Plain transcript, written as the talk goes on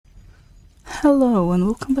Hello and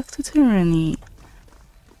welcome back to Tyranny.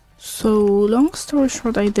 So, long story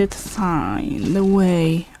short, I did find the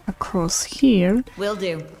way across here. Will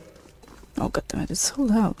do. Oh goddammit, it's so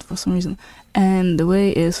loud for some reason. And the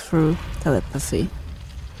way is through telepathy.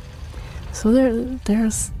 So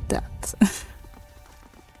there's that.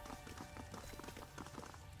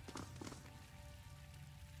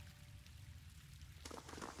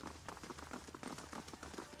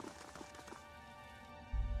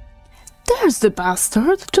 There's the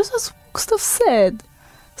bastard, just as Gustav said.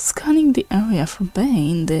 Scanning the area for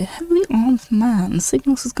Bane, the heavily armed man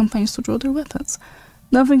signals his companions to draw their weapons.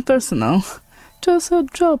 Nothing personal, just a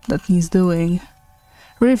job that needs doing.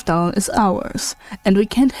 Rifdal is ours, and we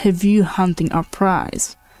can't have you hunting our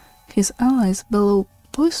prize. His allies bellow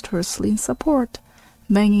boisterously in support,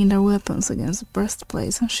 banging their weapons against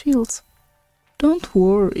breastplates and shields. Don't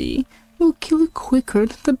worry, we'll kill you quicker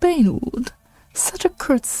than the Bane would. Such a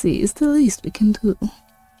courtesy is the least we can do.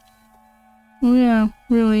 Oh yeah,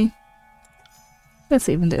 really? Let's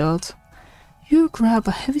even the odds. You grab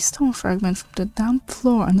a heavy stone fragment from the damp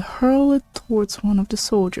floor and hurl it towards one of the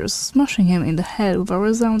soldiers, smashing him in the head with a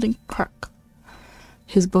resounding crack.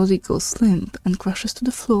 His body goes limp and crashes to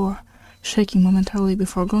the floor, shaking momentarily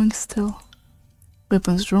before going still.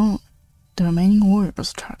 Weapons drawn, the remaining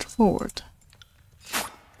warriors charge forward.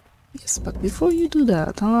 Yes, but before you do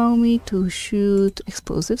that, allow me to shoot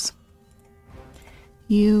explosives.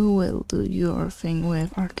 You will do your thing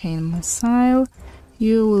with arcane missile.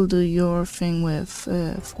 You will do your thing with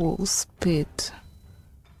full speed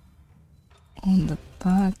on the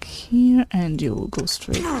back here, and you will go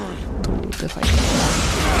straight to the fight.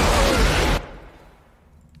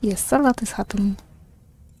 Yes, a lot is happening.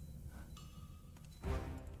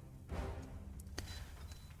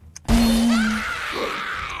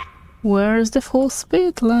 Where's the full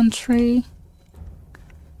speed, Lantry?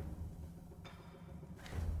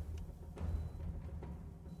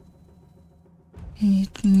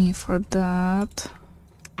 Hit me for that.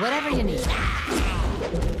 Whatever you need.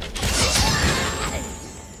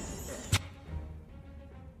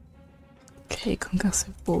 Okay,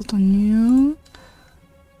 concussive bolt on you.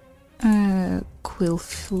 Quill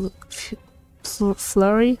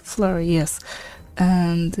flurry, yes.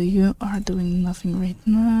 And you are doing nothing right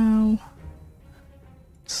now.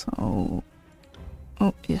 So,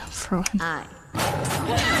 oh yeah, throw him.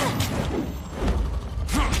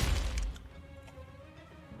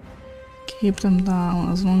 Keep them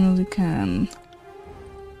down as long as you can.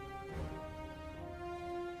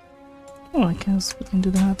 Oh, I guess we can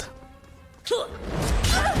do that.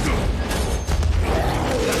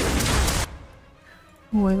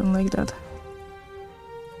 Oh, I don't like that.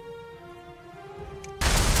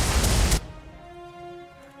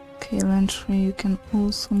 Okay, Lantry, you can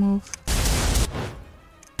also move.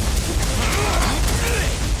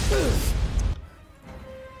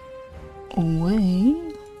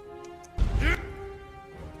 Away.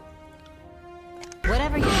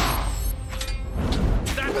 Whatever you need.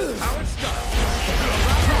 That's how it starts.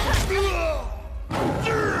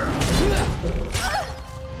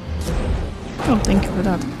 Oh, thank you for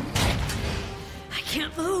that. I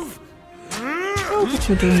can't move. Oh, but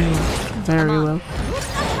you're doing very well.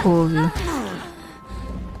 All of you.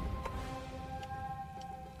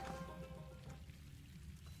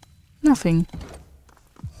 Nothing.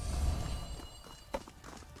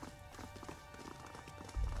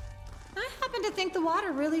 I happen to think the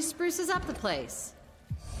water really spruces up the place.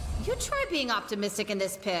 You try being optimistic in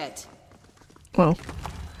this pit. Well.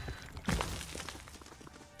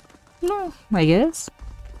 No, I guess.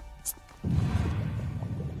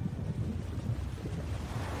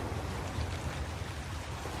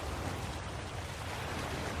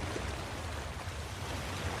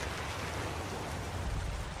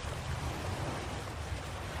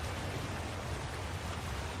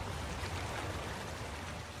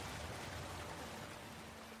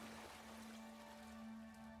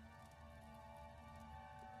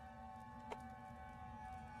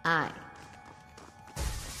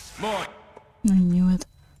 More. I knew it.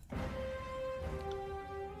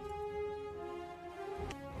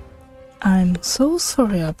 I'm so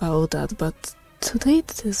sorry about that, but today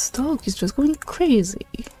this dog is just going crazy.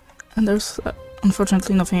 And there's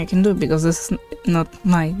unfortunately nothing I can do because this is not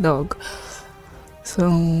my dog. So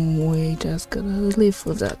we just gotta live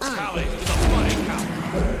with that.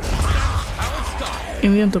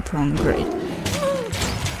 Immune to prone, great.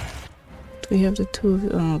 Do we have the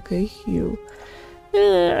two? Oh, okay, you.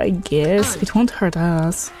 I guess it won't hurt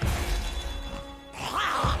us.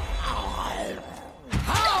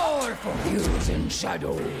 Powerful views in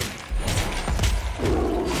shadow.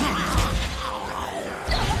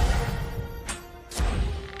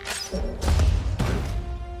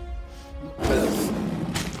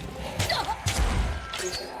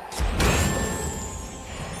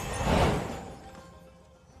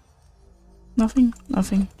 Nothing?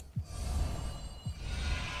 Nothing.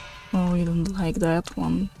 Oh, we don't like that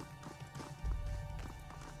one.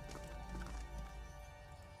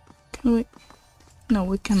 Can we? No,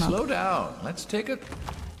 we cannot. Slow down. Let's take a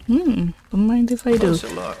Don't mind if I do. closer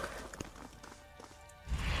look.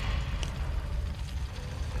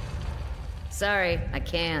 Sorry, I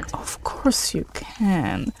can't. Of course you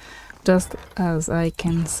can. Just as I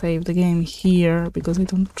can save the game here because I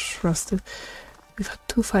don't trust it. We've had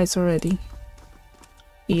 2 fights already.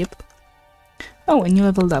 Yep. Oh, and you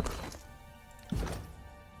leveled up.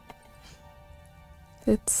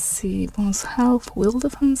 Let's see. Bonus health, will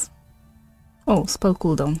defense. Oh, spell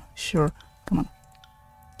cooldown. Sure. Come on.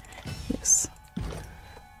 Yes.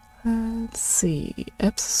 Let's see.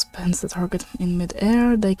 Apps suspends the target in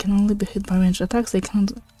mid-air. They can only be hit by ranged attacks. They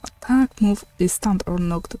cannot attack, move, be stunned, or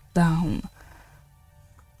knocked down.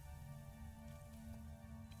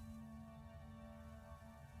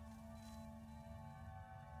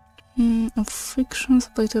 Afflictions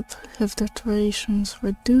applied up have their durations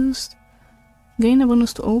reduced. Gain a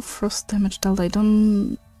bonus to all frost damage dealt. I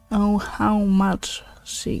don't know how much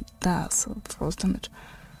she does of frost damage.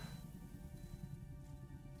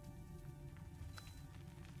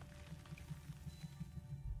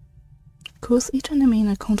 Cause each enemy in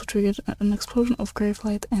a counter triggered an explosion of grave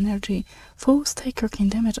light energy. Foes take arcane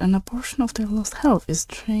damage and a portion of their lost health is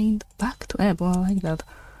drained back to ebb. Well, I like that.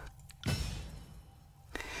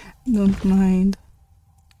 Don't mind.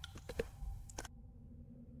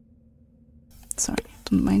 Sorry,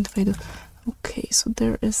 don't mind if I do. Okay, so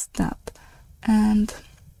there is that. And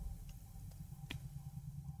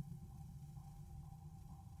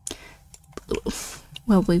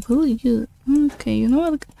well, we will use. Okay, you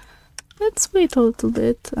know what? Let's wait a little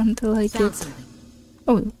bit until I get. Something.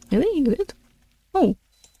 Oh, really? You did? Oh,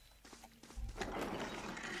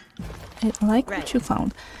 I like what you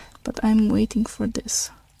found, but I'm waiting for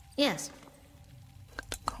this. Yes.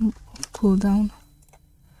 To come off cooldown.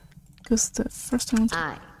 Because the first one.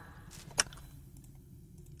 Aye.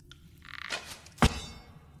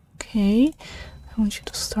 Okay, I want you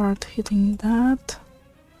to start hitting that.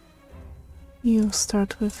 You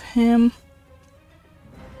start with him.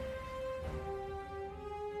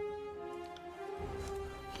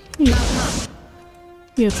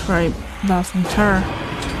 You try buffing her.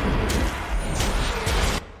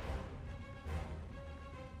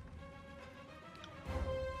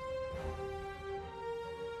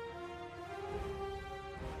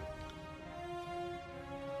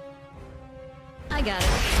 I got it.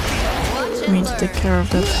 Watch I need and to take learn. care of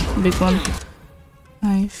that big one.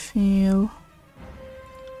 I feel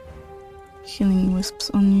healing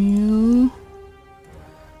wisps on you.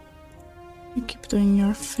 You keep doing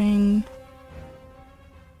your thing.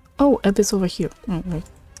 Oh, Abyss over here. Oh, right.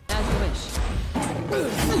 As you wish.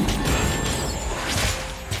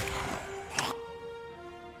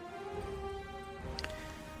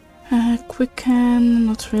 Quicken,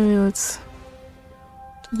 not really, let's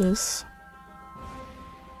do this.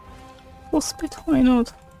 Full speed, why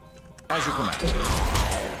not? As you command.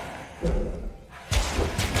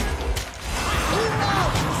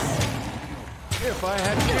 If I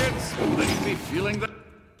had kids, they'd be feeling the...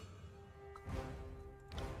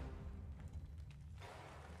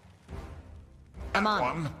 I'm on.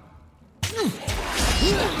 One.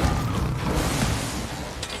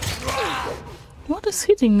 What is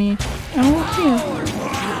hitting me? Oh, here.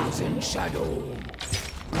 Lives in shadow.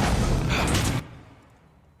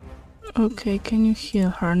 Okay, can you heal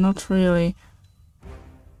her? Not really.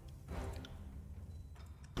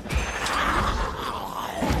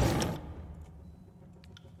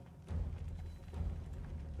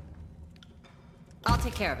 I'll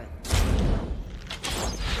take care of it.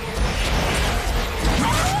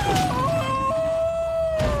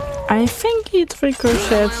 I think it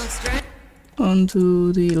ricochets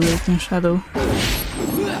onto the Lake Shadow.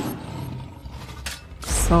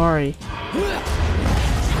 Sorry.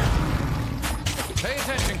 Pay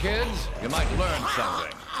attention, kids. You might learn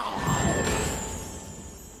something.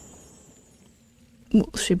 Well,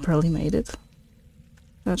 she barely made it.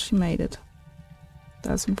 But she made it.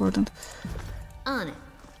 That's important. On it.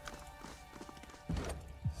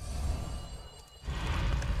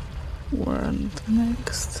 Where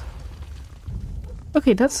next?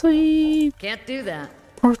 Okay, that's a Can't do that.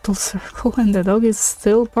 portal circle and the dog is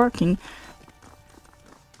still barking.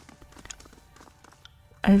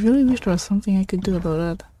 I really wish there was something I could do about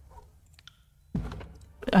that.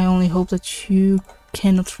 I only hope that you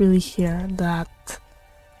cannot really hear that.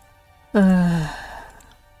 I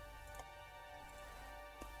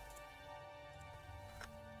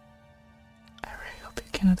really hope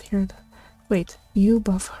you cannot hear that. Wait, you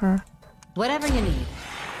buff her. Whatever you need.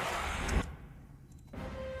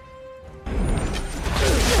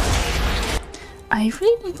 I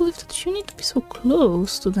really don't believe that you need to be so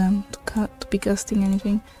close to them to be casting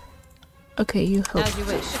anything. Okay, you help. As you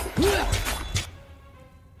wish.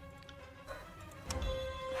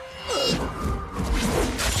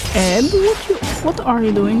 Ed, what are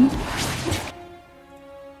you doing?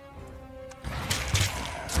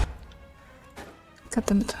 God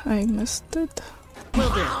damn it, I missed it.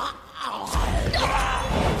 Will do.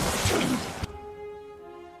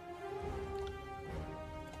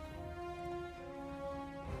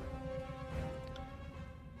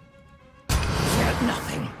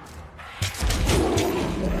 Nothing.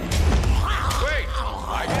 Wait!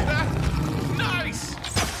 I did that? Nice!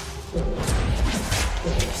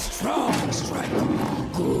 Strong strike.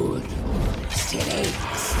 Good. Steady.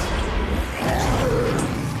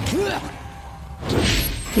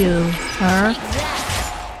 Heal her.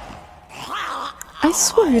 I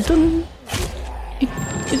swear you don't...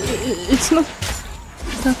 It's not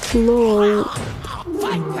that low.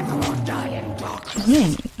 I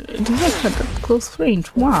mean, it doesn't have that close range.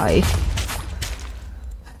 Why?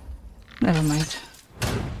 Never mind.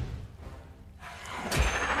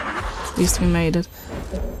 At least we made it.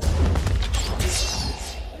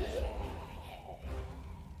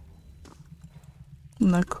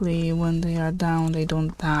 Luckily, when they are down, they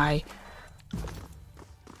don't die.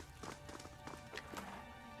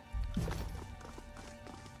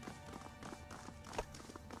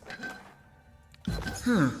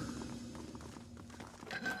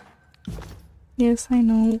 Yes, I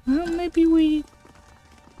know. Well, maybe we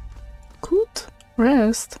could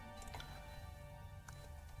rest.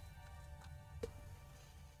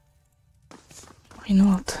 Why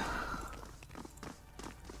not?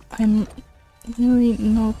 I'm really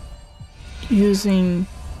not using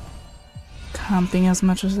camping as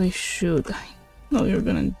much as I should. I know you're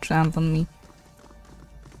gonna jump on me.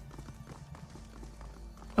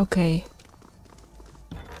 Okay.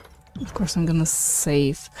 Of course I'm gonna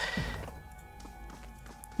save.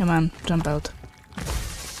 Come on, jump out.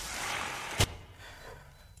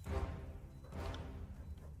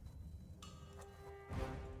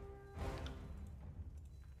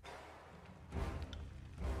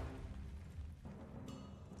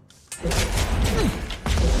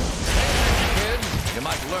 Kids, you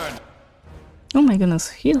might learn Oh my goodness,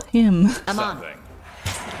 heal him. I'm on. something.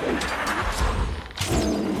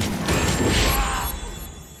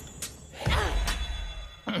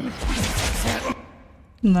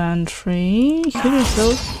 Lantry, heal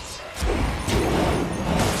yourself.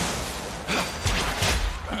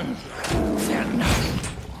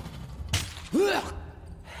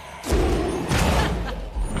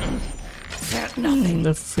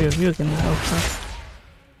 The three of you can help her.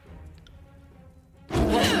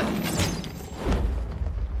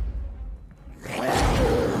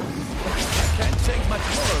 Can't take much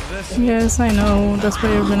more of this. Yes, I know, that's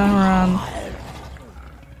why you're gonna run.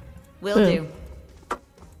 Will Oh. do.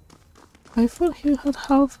 I thought you had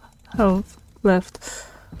half health left.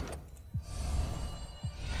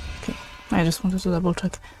 Okay, I just wanted to double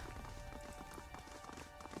check.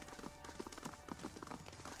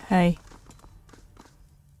 Hey.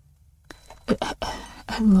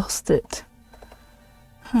 I lost it.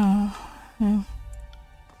 Huh, yeah.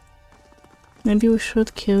 Maybe we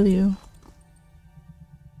should kill you.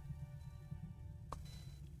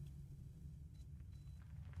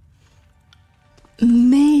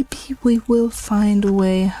 Maybe we will find a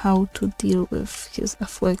way how to deal with his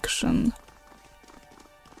affliction.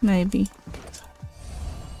 Maybe.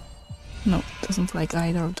 No, doesn't like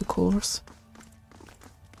either of the colors.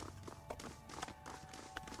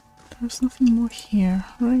 There's nothing more here,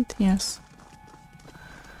 right? Yes.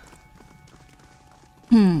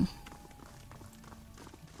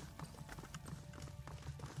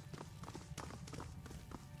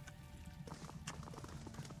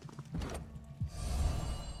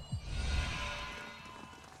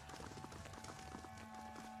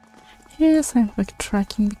 Yes, I'm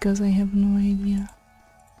backtracking because I have no idea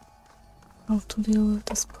how to deal with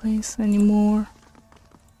this place anymore.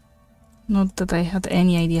 Not that I had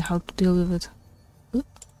any idea how to deal with it. Oop.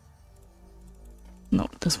 No,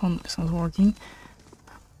 this one is not working.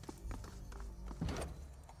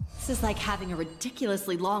 This is like having a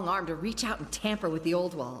ridiculously long arm to reach out and tamper with the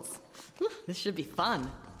Oldwalls. This should be fun.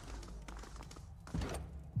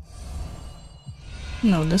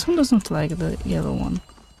 No, this one doesn't like the yellow one.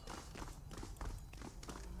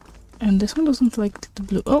 And this one doesn't like the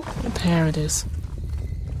blue. Oh, there it is.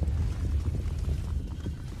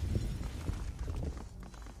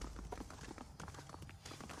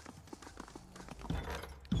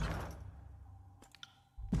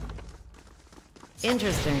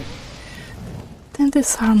 Interesting. Then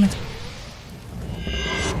disarm it.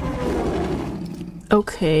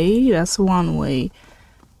 Okay, that's one way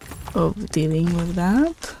of dealing with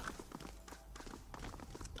that.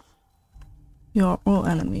 You're all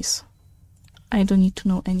enemies. I don't need to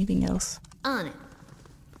know anything else. On it.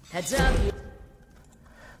 Heads up.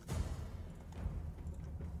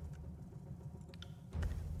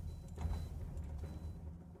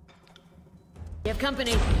 You have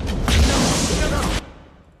company.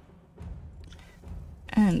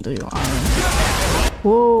 And do your iron.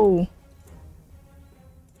 Whoa!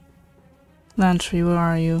 Lantry, where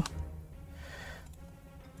are you?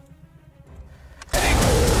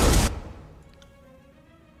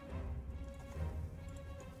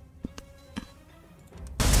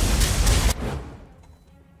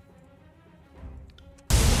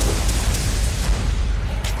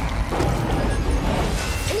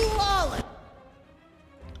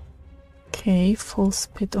 Okay, full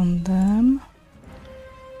speed on them.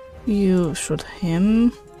 You shoot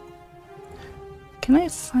him. Can I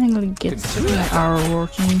finally get my arrow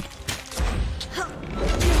working?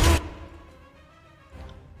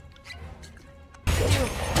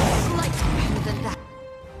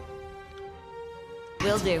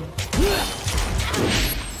 Will do.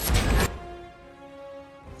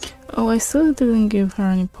 Oh, I still didn't give her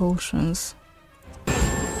any potions.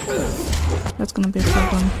 That's gonna be a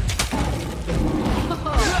problem.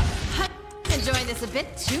 Enjoying this a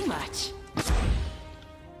bit too much.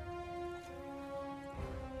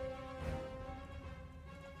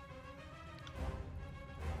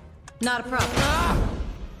 Not a problem.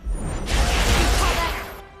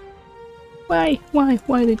 Why?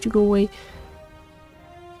 Why did you go away?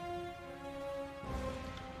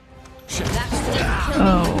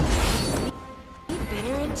 Oh.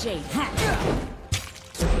 Bitter and jaded.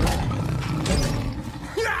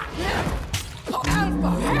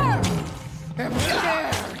 I'm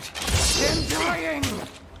scared! I'm dying!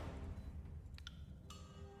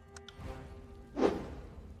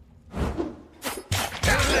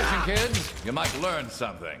 Pay attention, kids. You might learn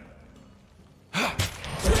something.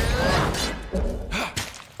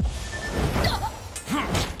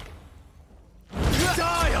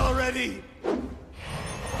 Die already!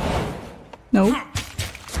 No.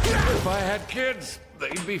 If I had kids,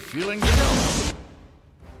 they'd be feeling the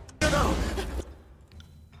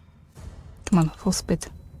Come on, full speed.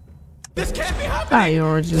 This can't be happening! Ah, you're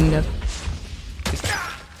already doing that.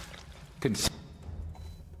 Consider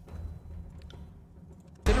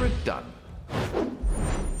it done.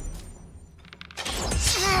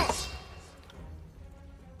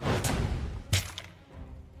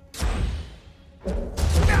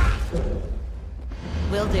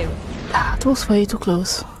 Will do. That was way too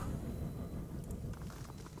close.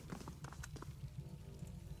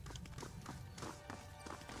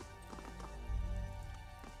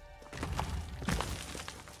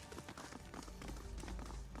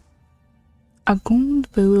 A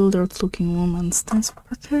gaunt, bewildered-looking woman stands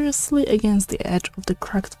precariously against the edge of the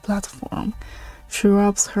cracked platform. She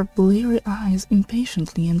rubs her bleary eyes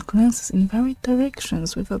impatiently and glances in varied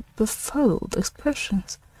directions with a befuddled expression.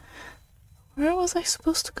 Where was I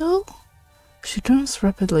supposed to go? She turns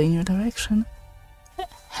rapidly in your direction.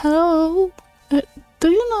 Hello? Do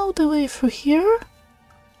you know the way through here?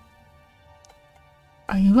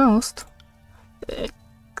 Are you lost?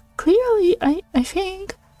 Clearly, I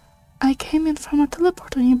think. I came in from a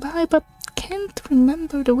teleporter nearby, but can't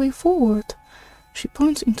remember the way forward. She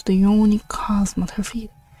points into the yawning chasm at her feet.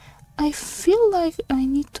 I feel like I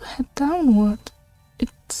need to head downward. It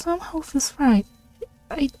somehow feels right.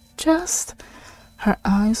 Her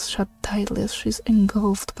eyes shut tightly as she's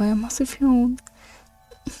engulfed by a massive yawn.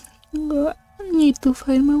 I need to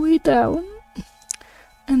find my way down.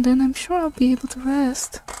 And then I'm sure I'll be able to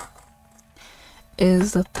rest.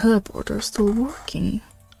 Is the teleporter still working?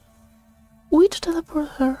 Which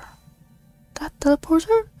teleporter? That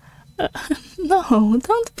teleporter? No,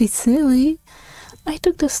 don't be silly. I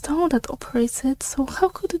took the stone that operates it, so how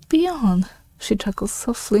could it be on? She chuckles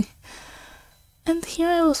softly. And here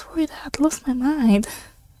I was worried I had lost my mind.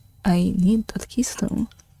 I need that keystone.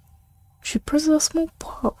 She presses a small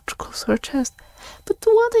pouch close to her chest. But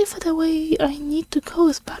what if the way I need to go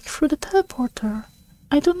is back through the teleporter?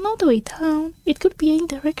 I don't know the way down. It could be any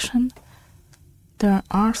direction. There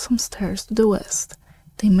are some stairs to the west.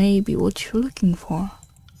 They may be what you're looking for.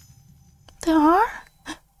 There are?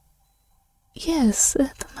 Yes,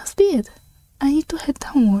 that must be it. I need to head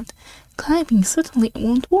downward. Climbing certainly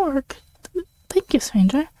won't work. Thank you,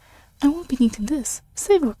 stranger. I won't be needing this.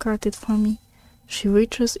 Safeguard it for me. She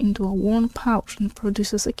reaches into a worn pouch and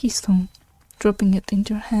produces a keystone, dropping it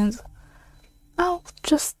into your hands. I'll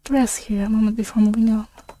just rest here a moment before moving on.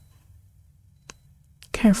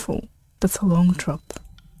 Careful, that's a long drop.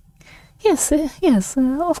 Yes,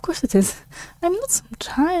 of course it is. I'm not some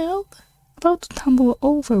child, about to tumble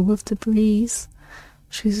over with the breeze.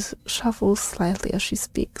 She shuffles slightly as she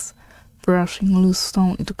speaks, brushing loose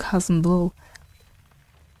stone into chasm below.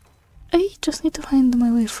 I just need to find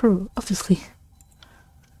my way through, obviously.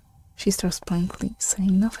 She starts blankly,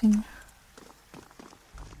 saying nothing.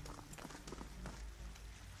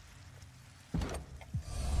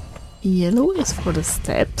 Yellow is for the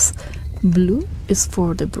steps, blue is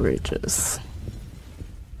for the bridges.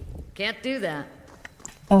 Can't do that.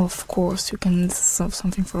 Of course, you can solve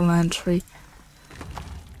something for Lantry.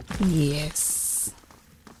 Yes.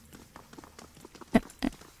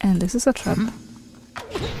 And this is a trap.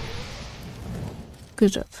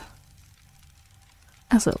 Good job.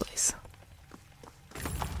 As always.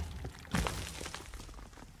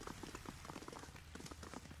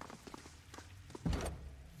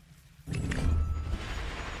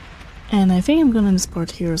 And I think I'm gonna end this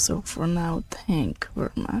part here, so for now, thank you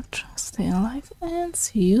very much. Stay alive and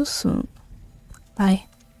see you soon. Bye.